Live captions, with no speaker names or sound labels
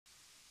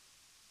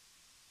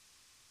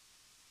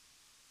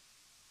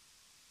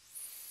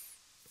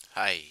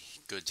Hi,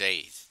 good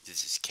day.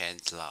 This is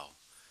Kent Lau.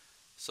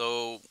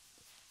 So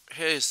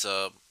here is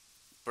a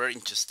very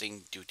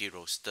interesting duty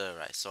roster,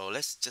 right? So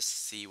let's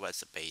just see what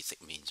the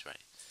basic means, right?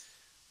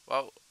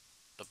 Well,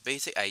 the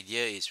basic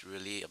idea is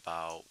really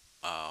about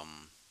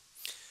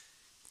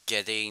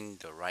getting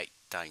the right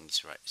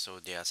things right. So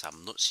there are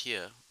some notes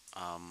here,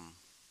 um,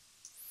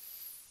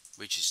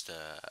 which is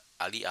the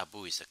Ali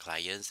Abu is the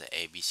clients, the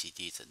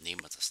ABCD is the name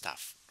of the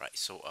staff, right?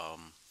 So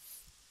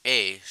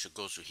A should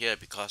go to here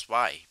because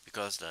why?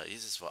 Because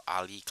this is for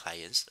Ali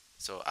clients.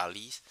 So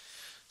Ali.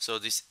 So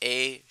this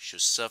A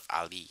should serve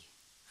Ali,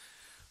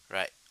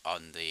 right,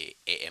 on the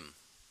AM,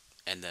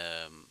 and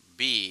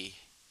B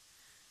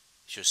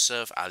should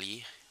serve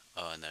Ali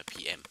on the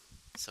PM.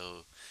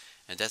 So,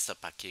 and that's the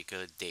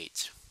particular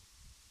date.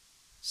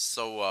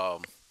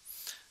 So,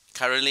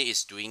 currently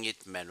it's doing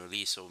it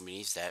manually. So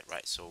means that,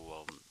 right?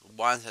 So,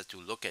 one has to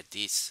look at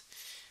this.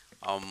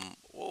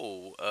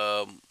 Oh,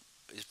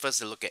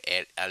 first look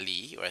at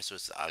Ali, right? So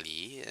it's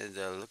Ali, and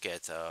then look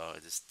at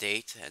the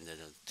date, and then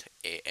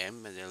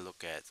AM, and then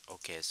look at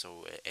okay.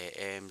 So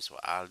AM, so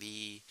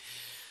Ali.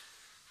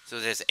 So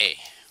there's A.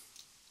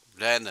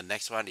 Then the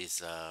next one is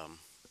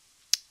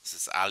this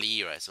is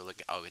Ali, right? So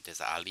look at oh,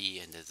 there's Ali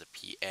and there's a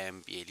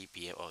PM, BAD,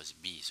 PM, oh it's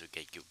B, so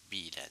get you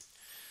B then.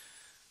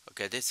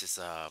 Okay, this is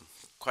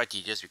quite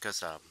tedious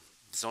because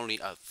it's only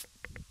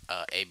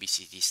A B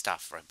C D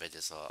stuff, right? But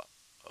there's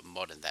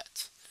more than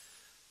that.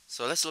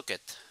 So let's look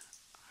at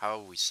how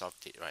we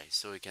solved it, right?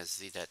 So we can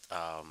see that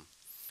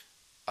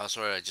oh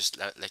sorry, I just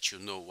let you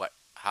know what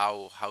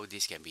how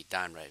this can be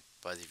done, right?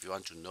 But if you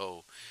want to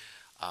know,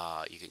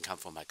 you can come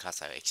for my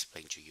class. I'll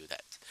explain to you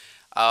that.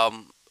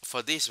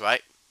 For this,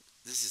 right?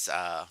 This is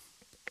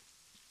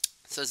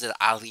so it's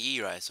Ali,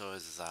 right? So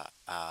it's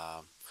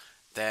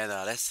then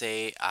let's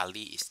say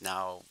Ali is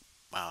now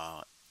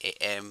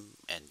AM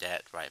and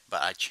that, right?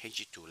 But I change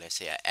it to let's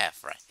say a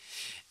F, right?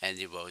 And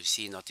you will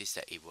see notice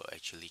that it will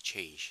actually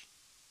change.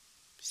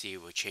 See,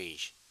 it will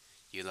change.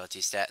 You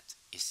notice that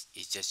it's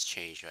just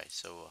changed, right?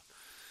 So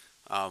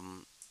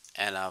um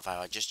and if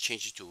I just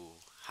change it to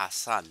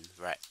Hassan,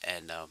 right?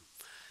 And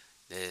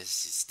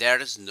there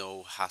is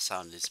no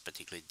Hassan this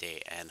particular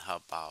day. And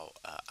how about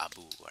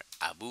Abu, right?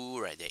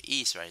 Abu, right? There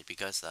is, right?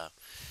 Because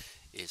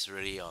it's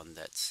really on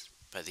that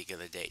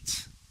particular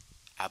date.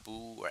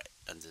 Abu, right?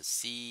 And the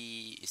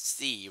C is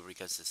C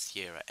because it's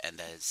here, right? And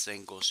then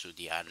same goes to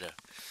the other.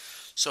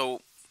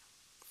 So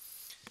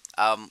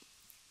um,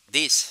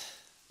 this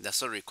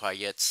doesn't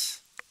require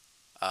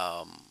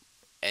um,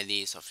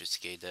 any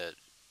sophisticated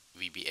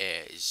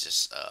VBA. It's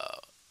just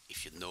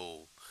if you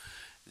know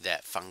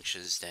that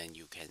functions, then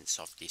you can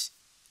solve this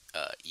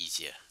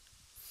easier.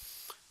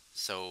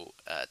 So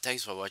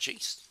thanks for watching.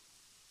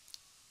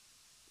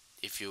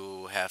 If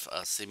you have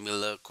a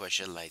similar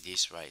question like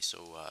this, right?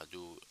 So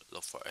do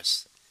look for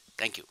us.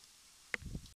 Thank you.